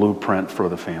with a blueprint for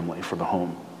the family, for the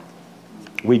home.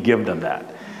 We give them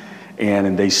that.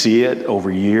 And they see it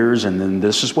over years, and then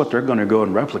this is what they're going to go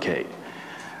and replicate,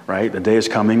 right? The day is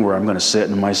coming where I'm going to sit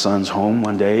in my son's home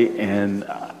one day, and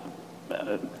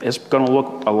it's going to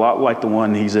look a lot like the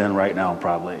one he's in right now,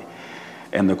 probably.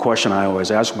 And the question I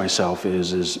always ask myself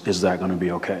is that going to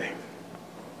be okay?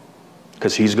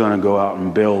 Because he's going to go out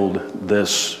and build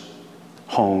this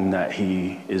home that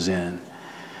he is in.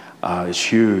 It's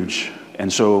huge.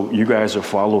 And so you guys have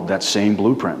followed that same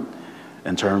blueprint.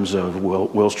 In terms of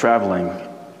Will's traveling,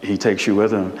 he takes you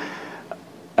with him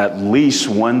at least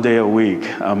one day a week.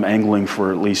 I'm angling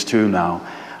for at least 2 now.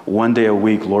 One day a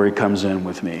week, Lori comes in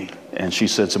with me, and she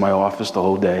sits in my office the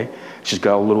whole day. She's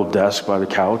got a little desk by the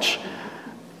couch,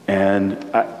 and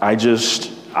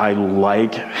I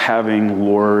like having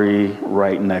Lori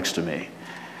right next to me.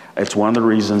 It's one of the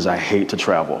reasons I hate to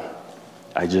travel.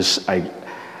 I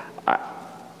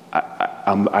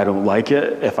don't like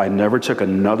it. If I never took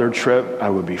another trip, I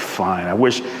would be fine. I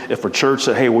wish if a church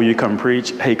said, hey, will you come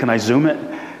preach? Hey, can I Zoom it?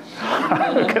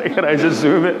 Can I just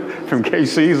Zoom it from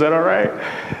KC? Is that all right?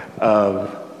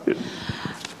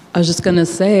 I was just going to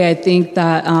say, I think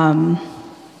that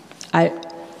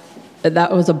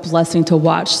that was a blessing to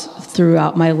watch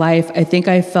throughout my life. I think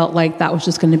I felt like that was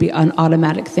just going to be an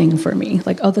automatic thing for me.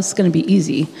 This is going to be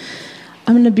easy.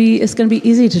 It's going to be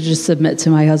easy to just submit to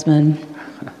my husband.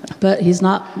 But he's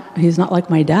not like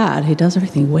my dad. He does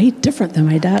everything way different than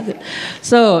my dad.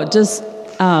 So just,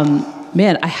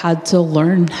 man, I had to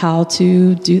learn how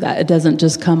to do that. It doesn't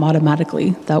just come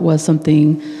automatically. That was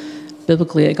something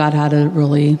biblically that God had to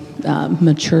really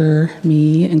mature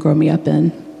me and grow me up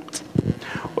in.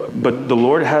 But the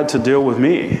Lord had to deal with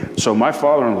me. So my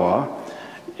father-in-law,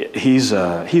 he's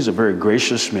a very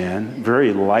gracious man,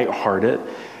 very lighthearted.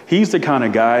 He's the kind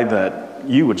of guy that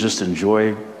you would just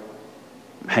enjoy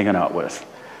hanging out with.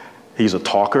 He's a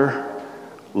talker,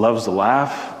 loves to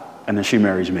laugh, and then she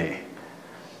marries me.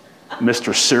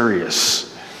 Mr.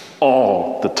 Serious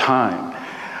all the time.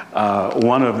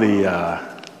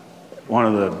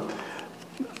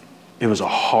 It was a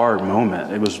hard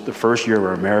moment. It was the first year of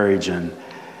our marriage, and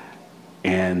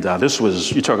this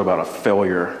was, you talk about a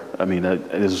failure. I mean,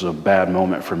 this is a bad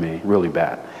moment for me, really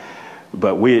bad.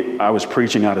 But I was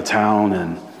preaching out of town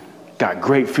and got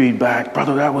great feedback.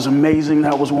 Brother, that was amazing.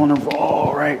 That was wonderful.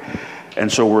 All right.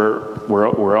 And so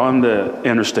we're on the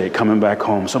interstate coming back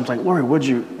home. So I'm like, Lori, what'd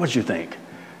you think?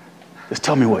 Just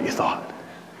tell me what you thought.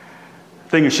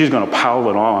 Thinking she's going to pile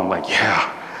it on like,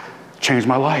 yeah, changed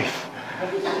my life.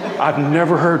 I've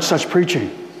never heard such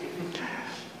preaching.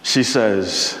 She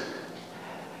says,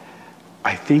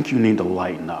 I think you need to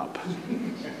lighten up.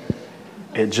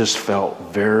 It just felt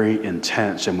very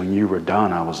intense. And when you were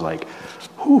done, I was like,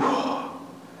 whew.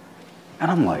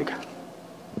 And I'm like,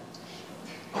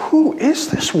 who is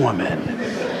this woman?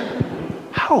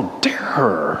 How dare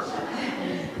her?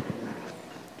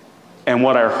 And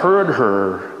what I heard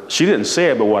her, she didn't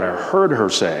say it, but what I heard her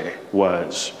say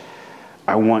was,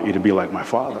 I want you to be like my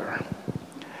father.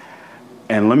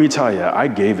 And let me tell you, I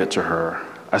gave it to her.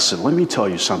 I said, let me tell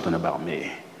you something about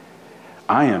me.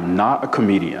 I am not a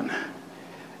comedian.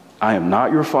 I am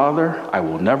not your father. I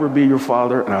will never be your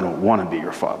father, and I don't want to be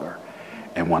your father.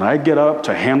 And when I get up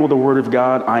to handle the word of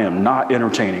God, I am not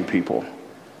entertaining people.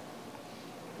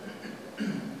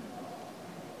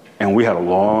 And we had a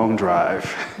long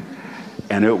drive,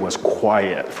 and it was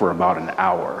quiet for about an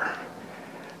hour.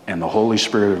 And the Holy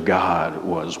Spirit of God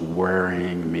was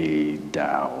wearing me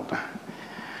down.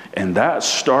 And that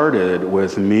started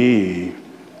with me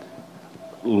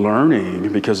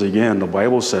learning, because again, the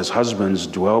Bible says, husbands,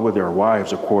 dwell with their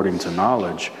wives according to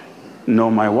knowledge.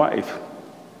 Know my wife.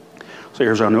 So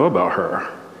here's what I know about her.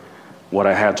 What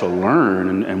I had to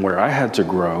learn and where I had to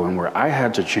grow and where I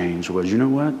had to change was, you know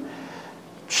what?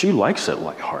 She likes it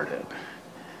lighthearted.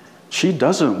 She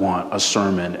doesn't want a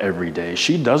sermon every day.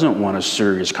 She doesn't want a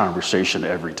serious conversation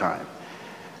every time.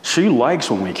 She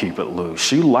likes when we keep it loose.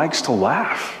 She likes to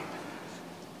laugh.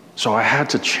 So I had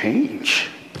to change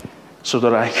so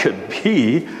that I could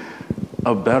be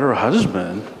a better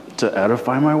husband to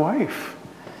edify my wife.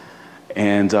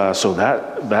 And so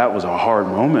that was a hard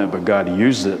moment, but God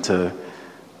used it to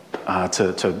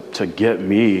get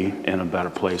me in a better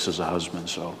place as a husband.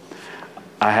 So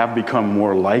I have become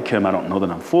more like him. I don't know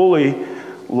that I'm fully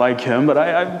like him, but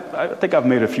I think I've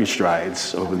made a few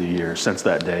strides over the years since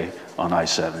that day on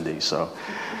I-70. So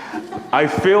I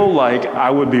feel like I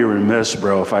would be remiss,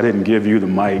 bro, if I didn't give you the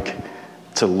mic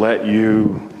to let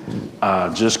you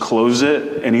just close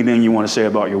it. Anything you want to say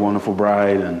about your wonderful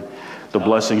bride and the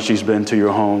blessing she's been to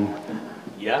your home?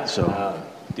 Yeah. So,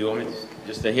 do you want me to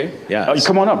just stay here? Yeah.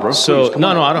 Come on up, bro. So Please,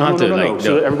 no, I don't have to. No.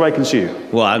 So everybody can see you.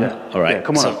 Well, I'm all right. Yeah,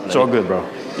 come on up. It's all good, bro.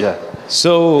 Yeah.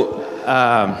 So,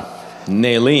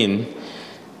 Nailene,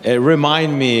 it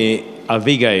remind me of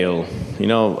Abigail. You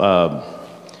know,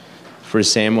 1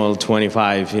 Samuel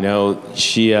 25. You know,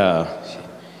 she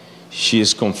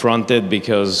is confronted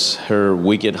because her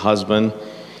wicked husband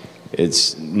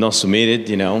is not submitted.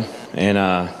 You know, and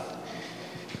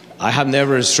I have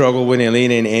never struggled with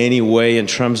Nailene in any way in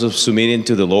terms of submitting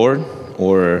to the Lord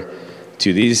or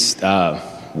to this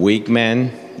weak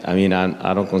man. I mean,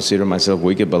 I don't consider myself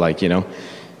wicked, but like, you know,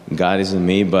 God is in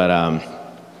me. But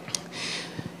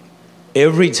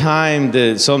every time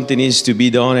that something needs to be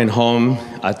done at home,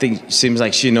 I think it seems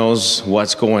like she knows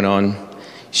what's going on.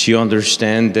 She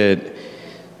understands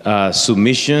that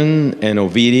submission and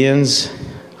obedience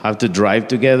have to drive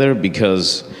together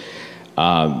because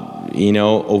you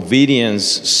know, obedience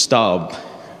stops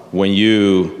when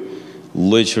you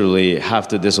literally have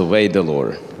to disobey the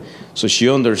Lord. So she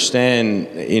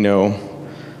understands, you know,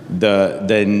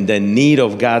 the need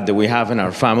of God that we have in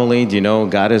our family. You know,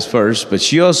 God is first, but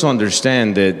she also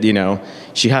understands that, you know,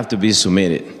 she has to be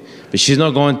submitted. But she's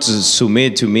not going to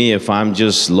submit to me if I'm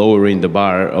just lowering the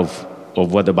bar of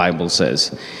what the Bible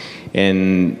says.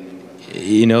 And,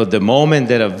 you know, the moment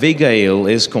that Abigail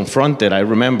is confronted, I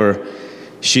remember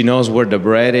she knows where the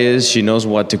bread is. She knows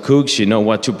what to cook. She knows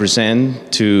what to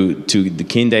present to the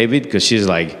King David, because she's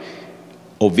like,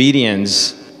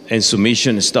 obedience and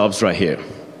submission stops right here.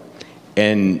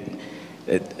 And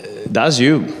that's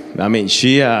you. I mean,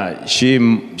 she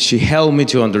helped me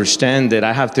to understand that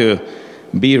I have to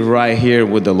be right here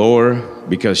with the Lord,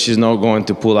 because she's not going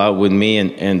to pull out with me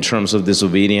in terms of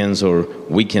disobedience or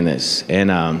weakness.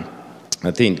 And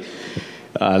I think,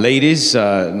 ladies,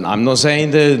 I'm not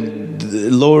saying that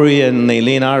Lori and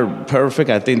Nailene are perfect.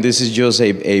 I think this is just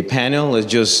a panel. It's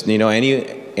just,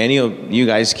 any of you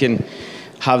guys can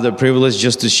have the privilege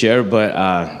just to share, but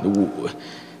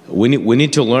we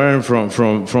need to learn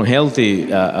from healthy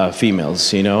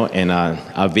females, and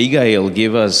Abigail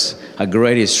gave us a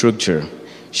great structure.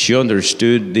 She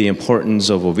understood the importance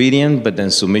of obedience, but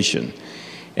then submission.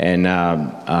 And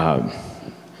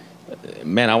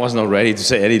man, I was not ready to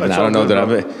say anything. That's I don't know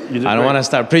good, that I don't want to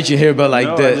start preaching here, but like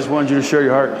I just wanted you to share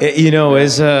your heart.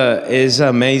 It's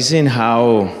amazing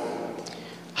how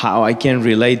I can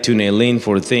relate to Nailene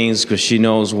for things, because she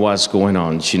knows what's going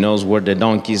on. She knows where the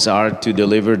donkeys are to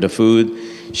deliver the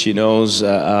food. She knows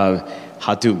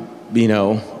how to,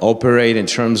 operate in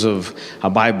terms of a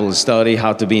Bible study,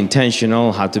 how to be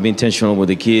intentional with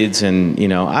the kids. And,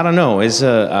 I don't know. It's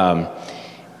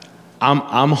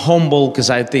I'm humble, because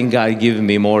I think God given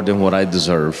me more than what I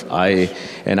deserve.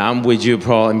 And I'm with you,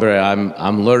 Paul, and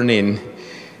I'm learning.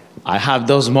 I have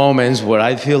those moments where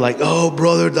I feel like, oh,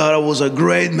 brother, that was a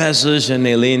great message. And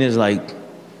Nailene is like,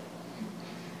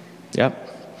 yep.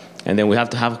 And then we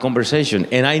have to have a conversation.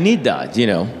 And I need that,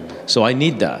 So I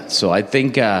need that. So I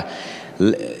think,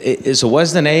 so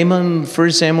what's the name on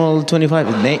 1 Samuel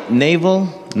 25? Naval?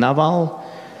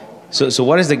 So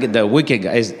what is the wicked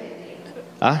guy?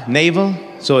 Naval?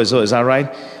 So is that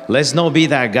right? Let's not be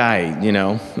that guy,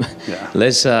 Yeah.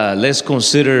 Let's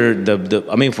consider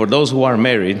for those who are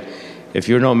married. If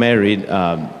you're not married,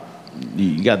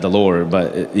 you got the Lord.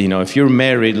 But if you're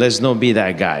married, let's not be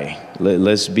that guy.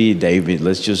 Let's be David.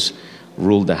 Let's just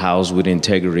rule the house with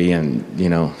integrity, and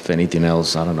if anything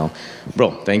else, I don't know.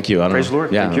 Bro, thank you. Praise the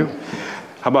Lord. Yeah. Thank you.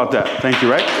 How about that? Thank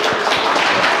you. Right.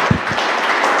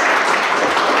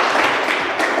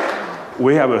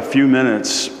 We have a few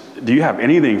minutes. Do you have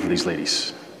anything for these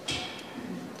ladies?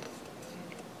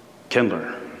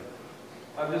 Kendler.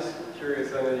 I'm just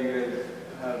curious. I know you guys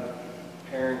have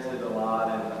parented a lot,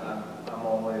 and I'm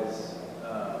always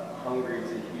hungry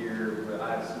to hear. But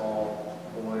I have small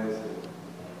boys,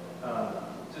 and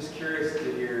just curious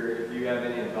to hear if you have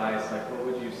any advice. Like, what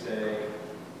would you say,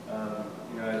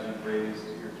 as you've raised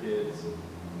your kids,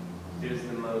 is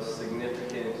the most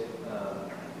significant?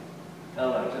 I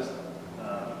don't know, just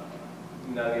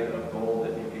nugget of gold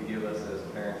that you could give us as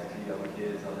parents to young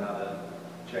kids on how to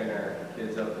train our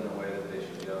kids up in the way that they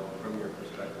should go, from your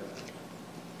perspective?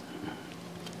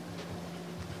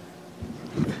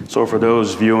 So for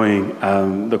those viewing,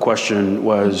 the question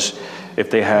was if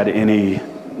they had any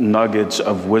nuggets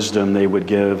of wisdom they would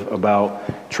give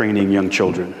about training young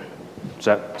children. Is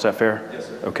that fair? Yes,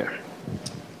 sir. Okay.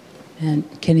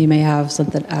 And Kenny may have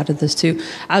something to add to this too.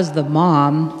 As the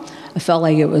mom, I felt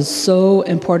like it was so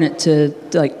important to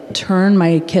turn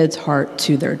my kid's heart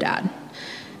to their dad.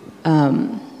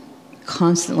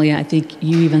 Constantly, I think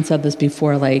you even said this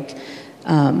before, man,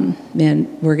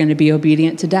 we're going to be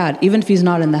obedient to dad, even if he's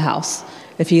not in the house.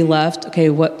 If he left, okay,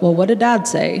 what did dad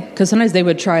say? Because sometimes they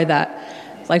would try that.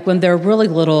 Like when they're really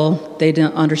little, they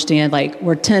didn't understand,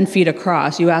 we're 10 feet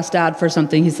across. You asked dad for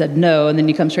something, he said no, and then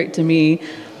you come straight to me.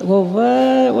 Well,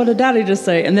 what did daddy just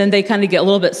say? And then they kind of get a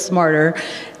little bit smarter,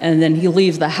 and then he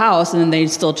leaves the house, and then they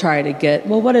still try to get,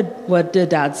 what did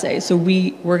dad say? So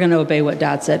we're going to obey what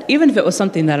dad said. Even if it was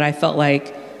something that I felt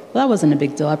like, well, that wasn't a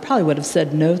big deal. I probably would have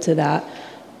said no to that.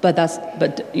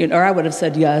 Or I would have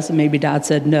said yes, and maybe dad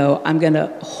said no. I'm going to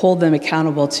hold them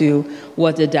accountable to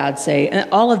what did dad say. And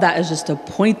all of that is just to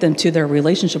point them to their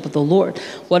relationship with the Lord.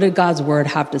 What did God's word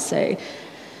have to say?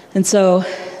 And so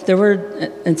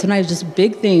sometimes just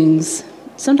big things,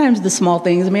 sometimes the small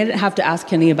things. I mean, I didn't have to ask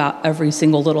Kenny about every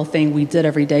single little thing we did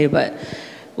every day, but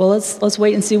well, let's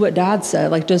wait and see what dad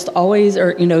said. Just always,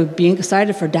 or, being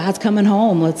excited for dad's coming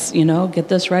home. Let's, get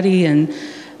this ready and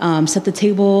set the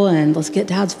table, and let's get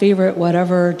dad's favorite,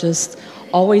 whatever. Just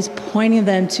always pointing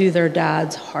them to their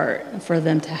dad's heart, for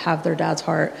them to have their dad's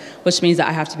heart, which means that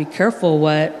I have to be careful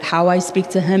how I speak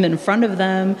to him in front of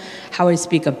them, how I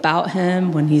speak about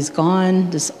him when he's gone.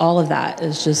 Just all of that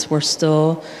is just,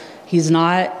 he's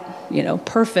not,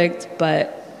 perfect,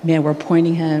 but man, we're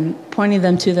pointing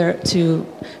them to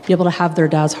be able to have their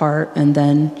dad's heart, and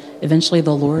then eventually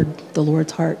the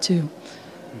Lord's heart too.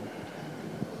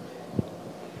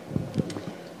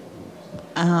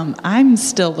 I'm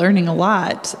still learning a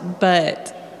lot,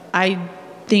 but I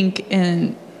think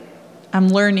I'm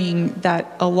learning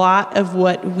that a lot of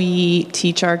what we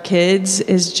teach our kids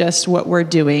is just what we're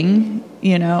doing.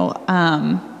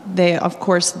 They, of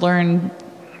course, learn,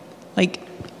 like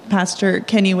Pastor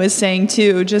Kenny was saying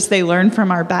too, just they learn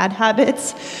from our bad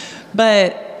habits.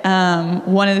 But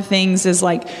one of the things is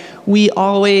like, we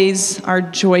always are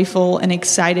joyful and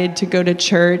excited to go to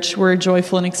church. We're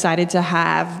joyful and excited to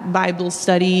have Bible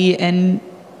study and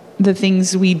the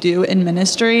things we do in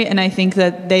ministry. And I think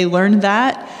that they learned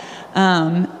that.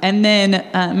 And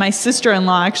then my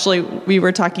sister-in-law, actually, we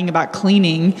were talking about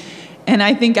cleaning. And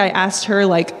I think I asked her,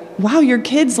 like, wow, your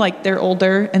kids, like, they're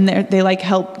older and they like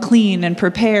help clean and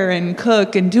prepare and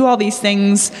cook and do all these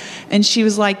things. And she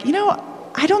was like,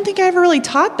 I don't think I ever really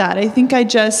taught that. I think I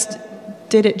just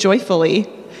did it joyfully.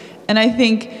 And I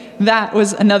think that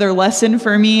was another lesson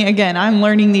for me. Again, I'm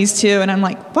learning these too. And I'm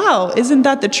like, wow, isn't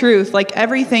that the truth? Like,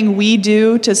 everything we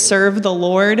do to serve the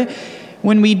Lord,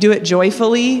 when we do it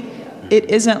joyfully,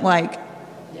 it isn't like,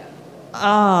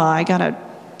 I gotta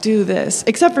do this.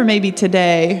 Except for maybe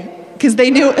today, because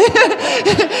they knew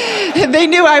they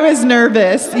knew I was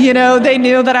nervous. They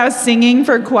knew that I was singing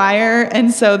for choir,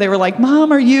 and so they were like, "Mom,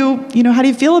 how do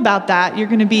you feel about that? You're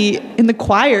going to be in the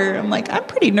choir." I'm like, "I'm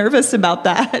pretty nervous about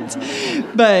that,"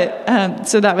 but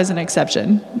so that was an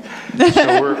exception.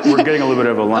 So we're getting a little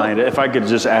bit of a line. If I could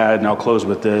just add, and I'll close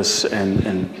with this,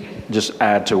 and just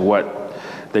add to what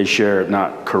they shared,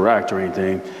 not correct or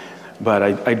anything, but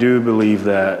I do believe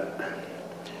that.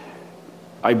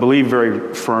 I believe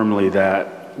very firmly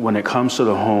that when it comes to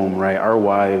the home, right, our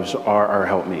wives are our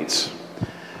helpmeets.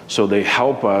 So they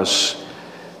help us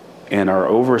in our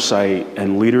oversight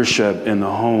and leadership in the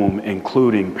home,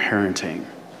 including parenting.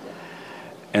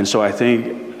 And so I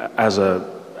think as a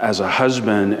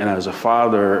husband and as a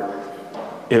father,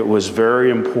 it was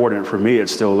very important for me, it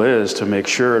still is, to make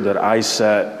sure that I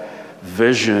set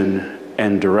vision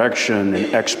and direction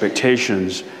and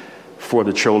expectations for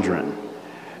the children.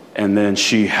 And then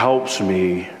she helps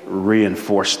me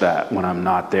reinforce that when I'm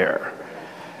not there.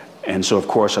 And so, of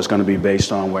course, that's going to be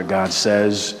based on what God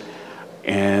says.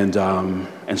 And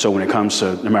so when it comes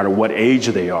to no matter what age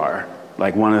they are,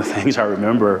 like one of the things I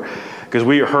remember, because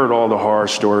we heard all the horror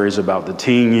stories about the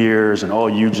teen years and, oh,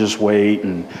 you just wait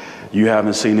and you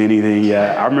haven't seen anything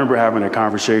yet. I remember having a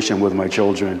conversation with my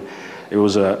children. It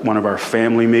was one of our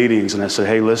family meetings, and I said,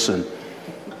 hey, listen,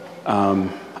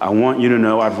 I want you to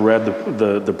know I've read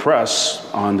the press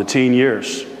on the teen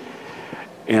years,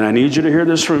 and I need you to hear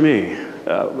this from me.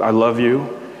 I love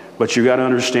you, but you got to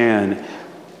understand,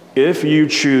 if you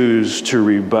choose to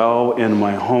rebel in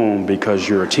my home because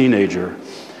you're a teenager,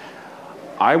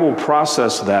 I will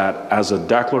process that as a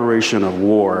declaration of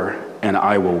war, and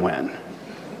I will win.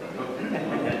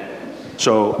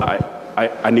 So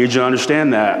I need you to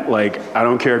understand that. Like, I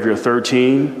don't care if you're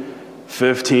 13,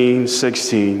 15,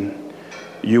 16,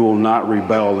 you will not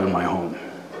rebel in my home.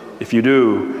 If you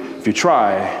do, if you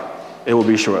try, it will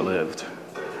be short-lived.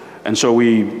 And so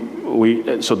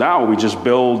so now we just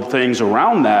build things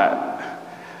around that.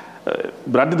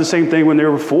 But I did the same thing when they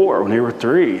were 4, when they were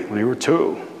 3, when they were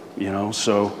 2,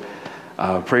 So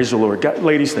praise the Lord.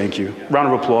 Ladies, thank you.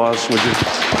 Round of applause, would you?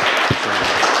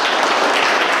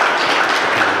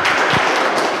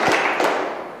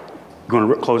 Going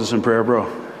to close us in prayer,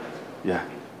 bro? Yeah.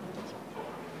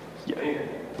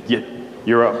 Yeah,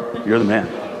 you're up. You're the man.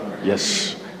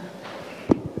 Yes.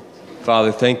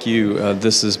 Father, thank you.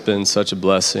 This has been such a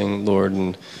blessing, Lord,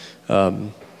 and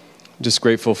just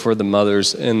grateful for the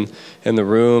mothers in the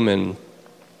room and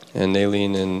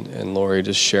Aileen and Lori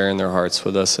just sharing their hearts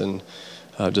with us, and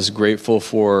just grateful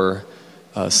for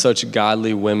such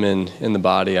godly women in the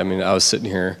body. I mean, I was sitting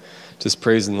here just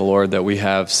praising the Lord that we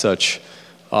have such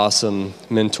awesome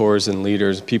mentors and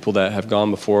leaders, people that have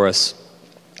gone before us,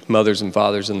 mothers and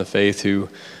fathers in the faith who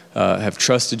have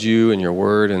trusted you and your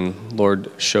word, and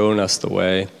Lord, shown us the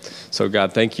way. So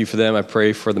God, thank you for them. I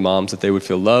pray for the moms that they would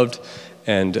feel loved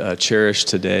and cherished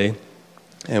today,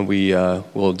 and we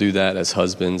will do that as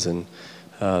husbands, and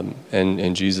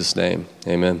in Jesus' name,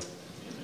 amen.